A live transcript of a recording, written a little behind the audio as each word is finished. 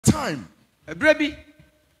time,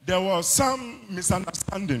 there was some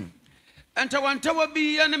misunderstanding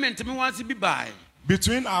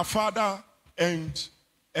between our father and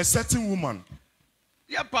a certain woman.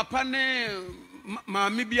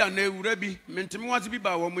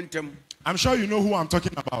 I'm sure you know who I'm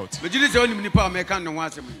talking about.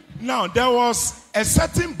 Now, there was a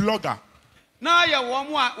certain blogger.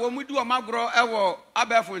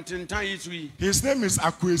 His name is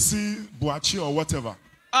Akufo-Addo or whatever.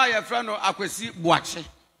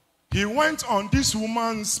 He went on this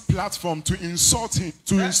woman's platform to insult him,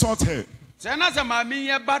 to insult her.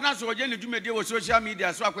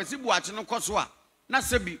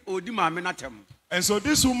 And so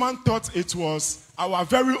this woman thought it was our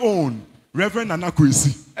very own Reverend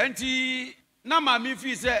Anakwesi.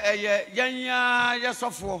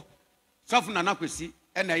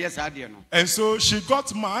 And so she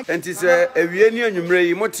got mad. And it's a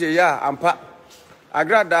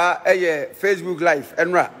Agradaa Facebook Live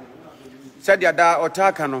Enra said Yada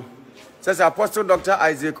Otakano says Apostle Dr.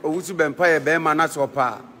 Isaac Owusu Bempah Bema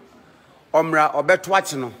Sopa Omra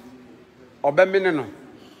Obetwachino Obemineno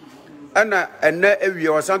and every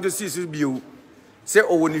or Santo Sisu Biu say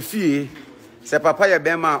Owunifie say Papa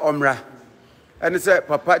Bema Omra and say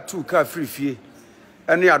Papa 2 car free fee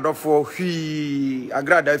and Yadofo He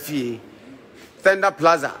Agradaa fee Thunder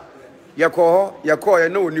Plaza Yako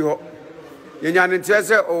no new. Yenyan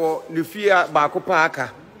ntese o nifia baako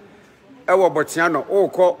paaka ewo botiano o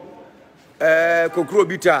ko kokro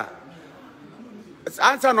bita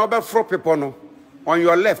answer no be fro people no on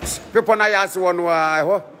your left people na yase wono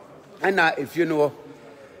ho na efie no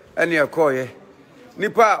ene ekoye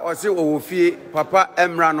nipa o se o fie papa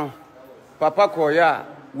emra no papa koya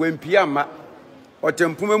wempia ma o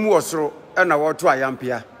tempuma mu osoro na wo to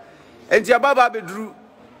ayampia enti ababa beduru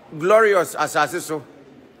glorious asase so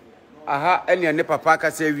aha ene papa ka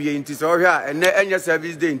say wie nti so hwe ene enye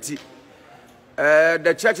service day nti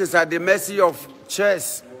the churches are the mercy of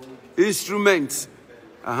chairs instruments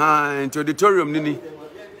aha into auditorium nini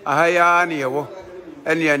aha ya na yewo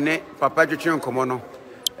ene papa twetwe nkomo no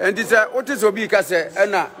enti say otis obi ka say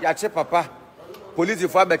ena ya che papa police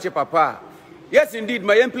for abeche papa yes indeed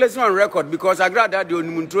my place on record because Agradaa de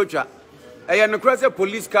onimuntrotwa eye no cross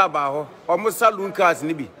police car ba ho omo saloon cars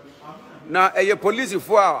ni bi na eye police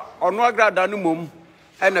for ono Agradaa no mom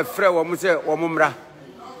ena frɛ wo mo se wo mmra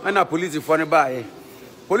na police for ne baaye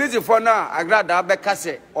police for na Agradaa be ka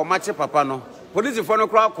se o mache papa no police for no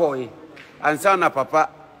kra kɔe ansa na papa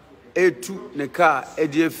etu ne car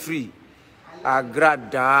edie free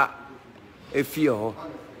Agradaa efie ho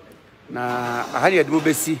na ahanye de mo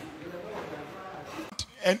besi.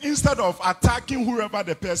 And instead of attacking whoever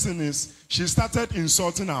the person is, she started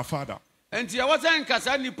insulting her father. And that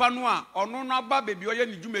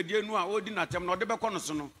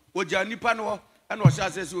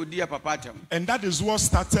is what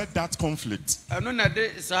started that conflict.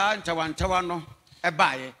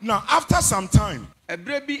 Now, after some time,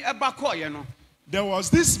 there was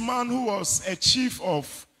this man who was a chief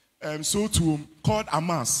of Sotum called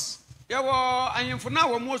Amas.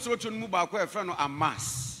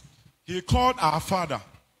 He called our father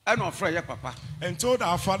and told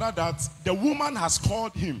our father that the woman has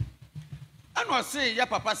called him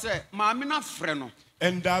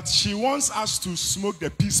and that she wants us to smoke the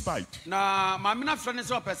peace pipe.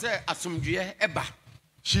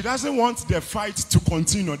 She doesn't want the fight to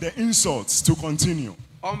continue, the insults to continue.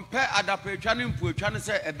 And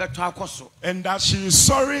that she is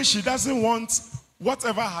sorry, she doesn't want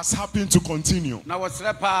whatever has happened to continue. And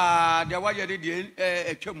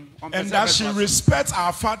that she respects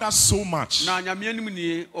our father so much. And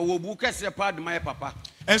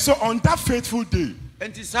so on that fateful day,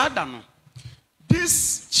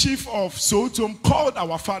 this chief of Sotum called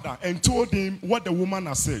our father and told him what the woman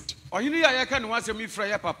has said.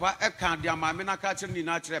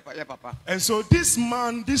 And so this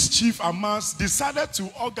man, this chief Amas, decided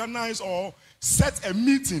to organize or set a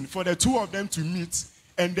meeting for the two of them to meet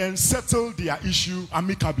and then settle their issue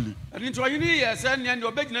amicably. And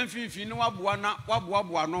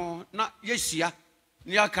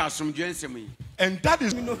that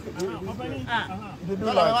is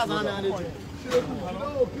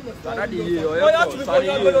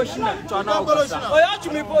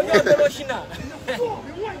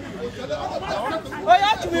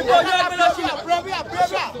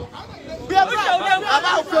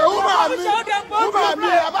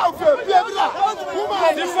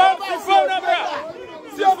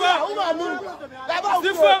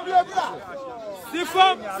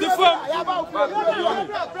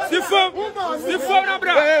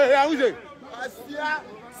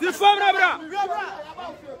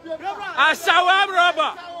Ashawam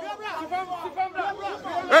rubber.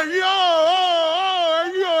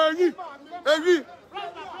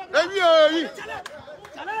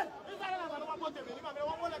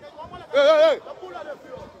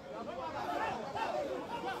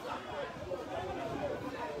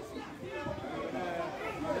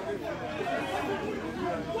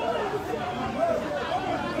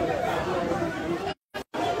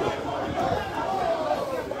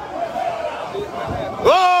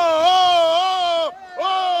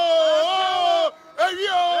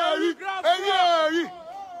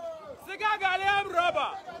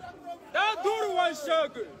 Don't do one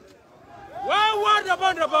sugar. One word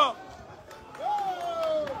about the ball.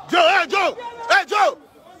 Joe, hey Joe, hey Joe.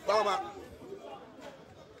 Mama.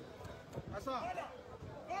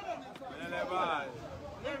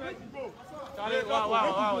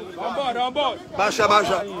 On board. Basha.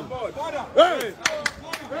 Hey.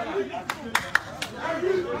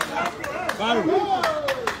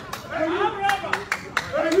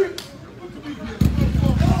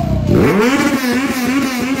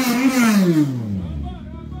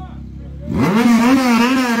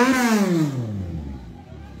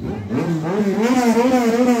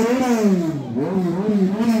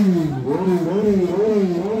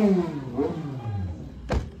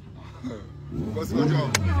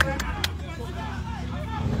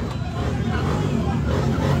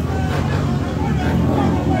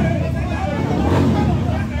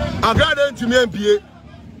 Agradaa to me MPA.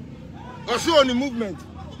 I show on the movement.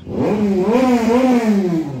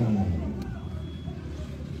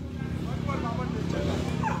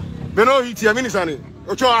 Me no hit here, minister.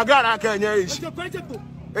 Ocho Agradaa Kenya is.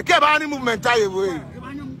 E ke ba ni movement tie way.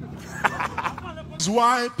 That's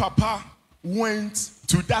why Papa went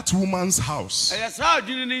to that woman's house. In fact,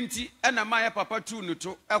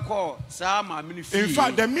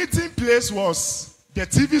 the meeting place was the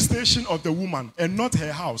TV station of the woman and not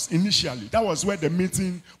her house initially. That was where the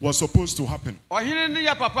meeting was supposed to happen.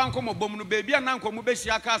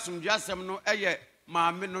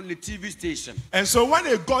 And so when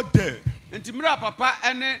they got there,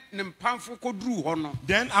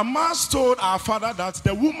 then Amas told our father that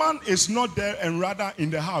the woman is not there and rather in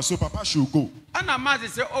the house, so Papa should go. And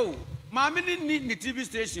Amas said, "Oh, Mammy need the TV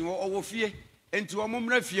station or fear." And so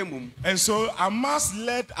Amas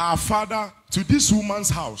led our father to this woman's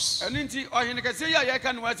house.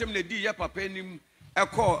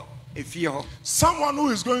 Someone who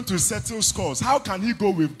is going to settle scores, how can he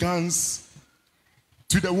go with guns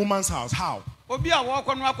to the woman's house? How?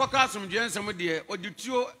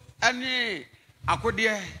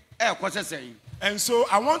 And so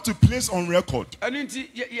I want to place on record.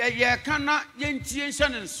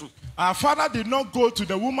 Our father did not go to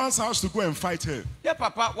the woman's house to go and fight her.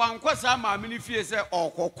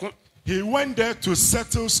 He went there to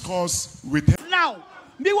settle scores with her. Now,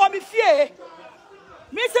 me want me fear.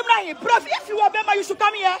 Me say prof, if you are a member, you should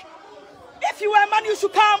come here. If you are a man, you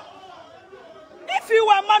should come. If you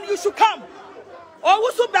are a man, you should come.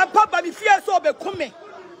 Owusu Bempah me fear so be come.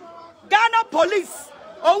 Ghana police.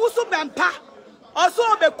 Owusu Bempah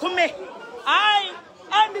also be come. I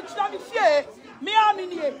and it's not fear. Me am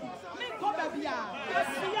in here.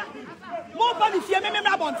 More body fear, me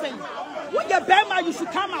when you're Bema, you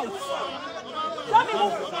should come out. Tell me,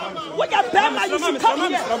 when you're Bema, you should come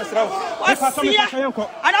here.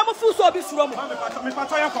 And I'm a fool, so be strong.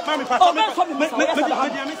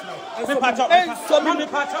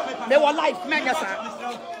 They were life, man.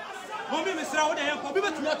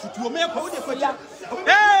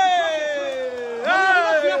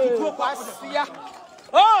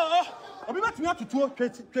 Oh, we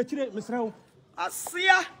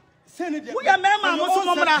are men,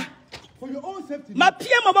 for your own safety. My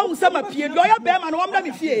PM about some PM, lawyer Bam and one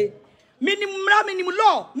me fear. Minimum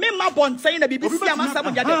law, me my bond saying the BBC.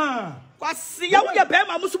 Was see how you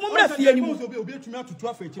Bam, I must fear anymore.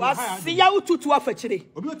 Was see how to affect it.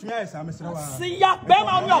 See ya Bam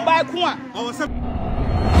on your back one.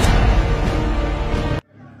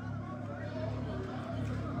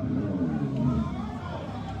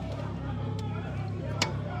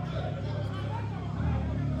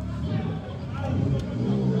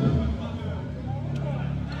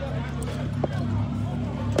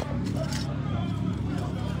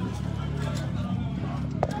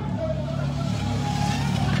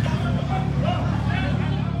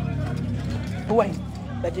 Why?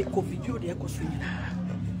 But they could video the echo swing.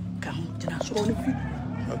 Come to us on the feet.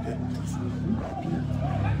 Okay.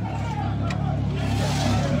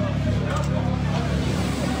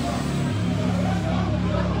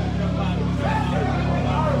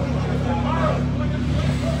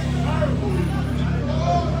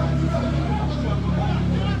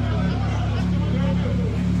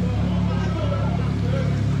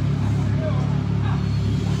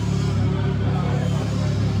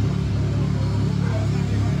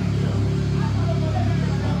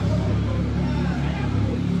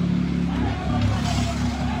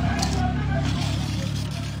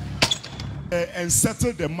 and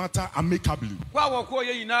settle the matter amicably.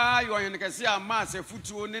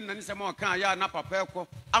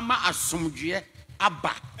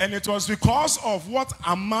 And it was because of what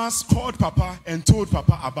Amas called Papa and told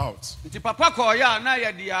Papa about.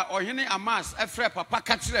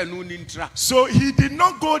 So he did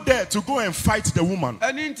not go there to go and fight the woman.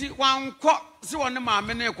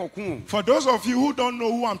 For those of you who don't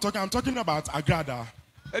know who I'm talking about Agradaa.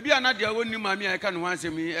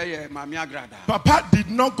 Papa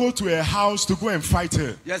did not go to her house to go and fight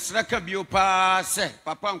her.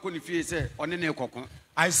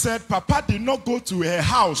 I said Papa did not go to her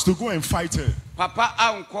house to go and fight her.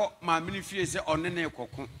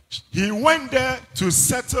 He went there to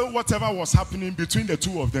settle whatever was happening between the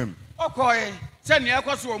two of them.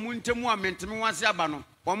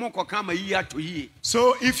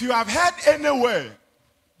 So if you have heard anywhere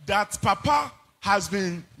that Papa has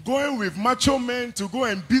been going with macho men to go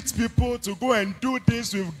and beat people, to go and do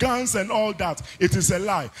this with guns and all that, it is a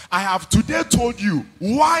lie. I have today told you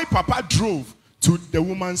why Papa drove to the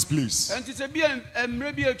woman's place.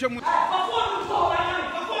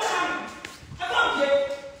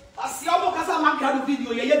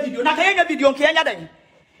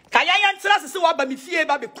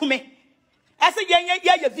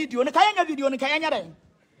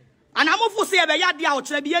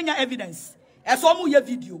 Evidence. As all your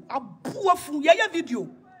video, a poor fool, your video.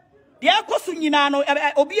 The Akosunino,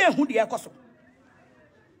 Obia, who the Akoso.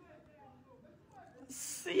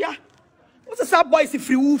 See ya. What's a sub boys if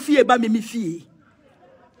you fear by me fee?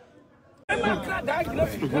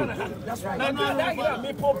 That's right.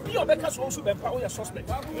 Owusu Bempah, we are suspect.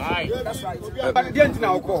 That's right. But the end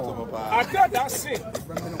now call. I got that sin.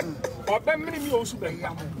 Or Bemini Owusu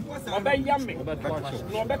Bempah. Or Ben Yammy.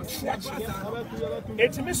 No better.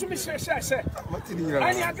 It's a Miss said. I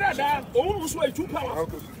Agradaa, Owusu a 2 power.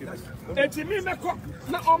 It's a me cock,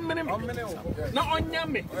 not on minimum, not on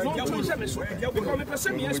Yammy, not on Semis. Because the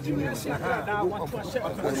person is Agradaa, one to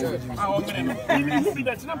a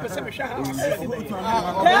that's not perception. Yes.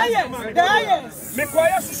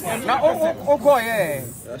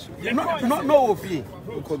 No fee.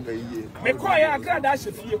 Mekoya Agradaa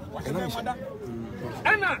Shefie.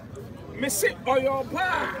 Anna, me sit or your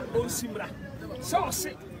bar on Simra. So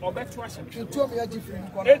sick or better. You told me a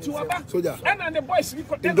different. And the boys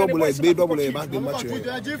double A back the match.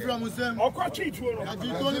 Or quite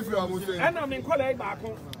and I'm in Kola back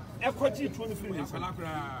on a quality 23.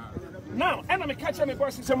 Now, and I'm catching me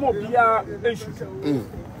boys some more beer issue.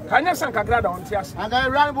 Can you send Agradaa on Tias? And I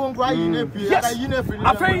ran one quite in a piece. I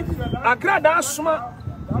think Agradaa Suma,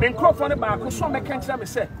 then call for the back, so I can't tell me,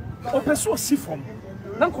 say, or pursue Sifon.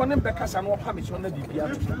 None calling Becca's and what habits on the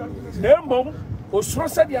DPR. Nembo, or so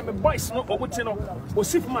said, you have a voice, no, or what's no, or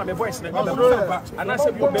Sifman, a voice, and I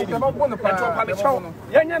said, your baby, quiet,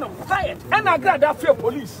 and Agradaa feel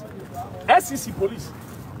police, SEC police.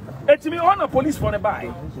 It's me on a police for the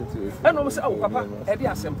buy. And I say, oh, Papa, Eddie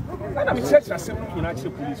Assem. And I'm church assembly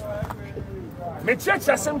United Police. Me church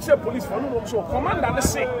assembly police for no so command and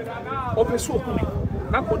say, open so puni.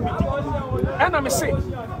 Not put me. And I'm say,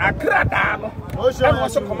 Agradaa, and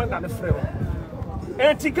also command and the frame.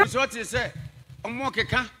 And Tika. What you say?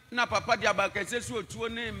 Omokeka na Papa Diabaka says so to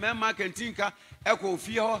name Mema Kentinka, Echo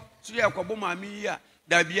Fio, so you have Kobomami,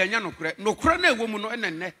 there be a no crane woman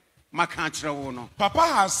and ne. Papa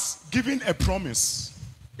has given a promise.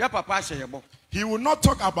 Yeah, Papa, he will not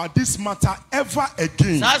talk about this matter ever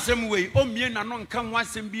again.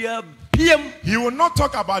 He will not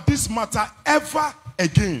talk about this matter ever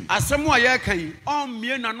again. I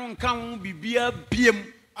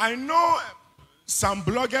know some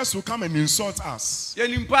bloggers will come and insult us. They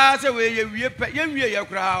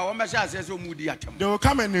will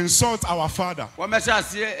come and insult our father.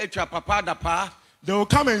 They will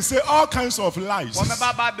come and say all kinds of lies. But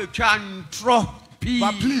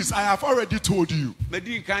please, I have already told you.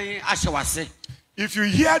 If you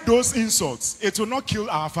hear those insults, it will not kill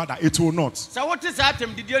our father. It will not. So what is that?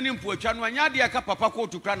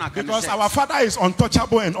 Because our father is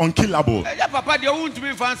untouchable and unkillable. The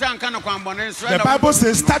Bible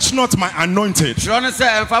says, touch not my anointed and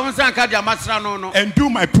do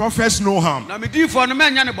my prophets no harm.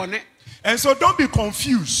 And so don't be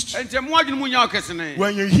confused. When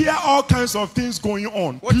you hear all kinds of things going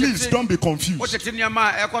on, please don't be confused.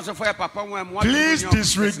 Please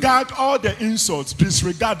disregard all the insults.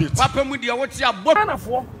 Disregard it.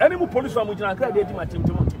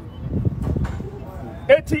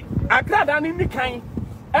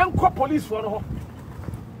 Police for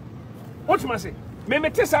what you say? Me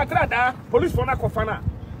test Agradaa police for na kofana.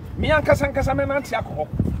 Me ankasa me nanti akọ.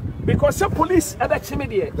 because some police at that chimney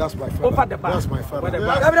there. That's my father. Over the bar. That's my father.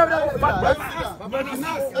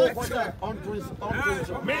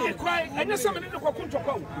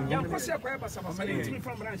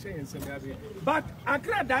 But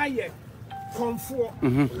Agradaa comfort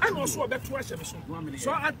and also a better wash.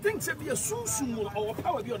 So I think to be a soon or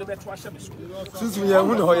power be on the better wash. Since we are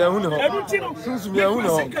everything since we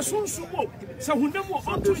are soon so who never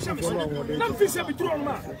want to show me. Nam fi se bitru on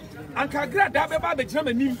ma. Anka Agradaa be ba be jina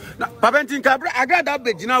manim. Papa ntin ka Agradaa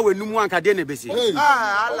be jina we numu anka de na be se.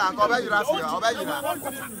 Allah ko be jira se,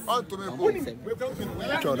 on to me.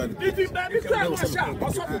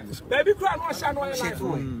 Baby cry no sha no life.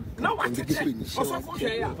 Now what it? Also for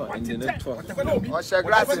here. What it? O she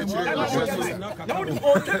grass e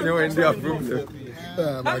you in their problem.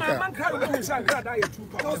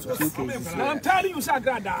 I'm telling you,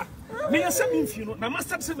 Agradaa. Me and some if you know, na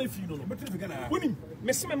master some if you know. Winning,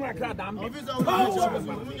 me see me Agradaa. Me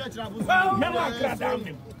Agradaa.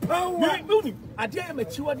 Winning, I dare me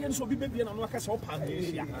two audience will be baby and I'm like a soap.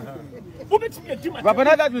 Papa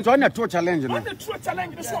na that means on a true challenge. On the true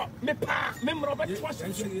challenge, this one. Me pa, me Robert Trust.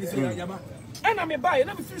 And I may buy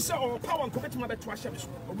and I feel so power and commit my better.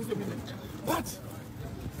 But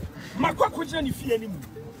my question if you anymore.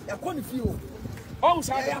 I can't feel. Oh,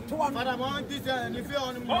 sorry, I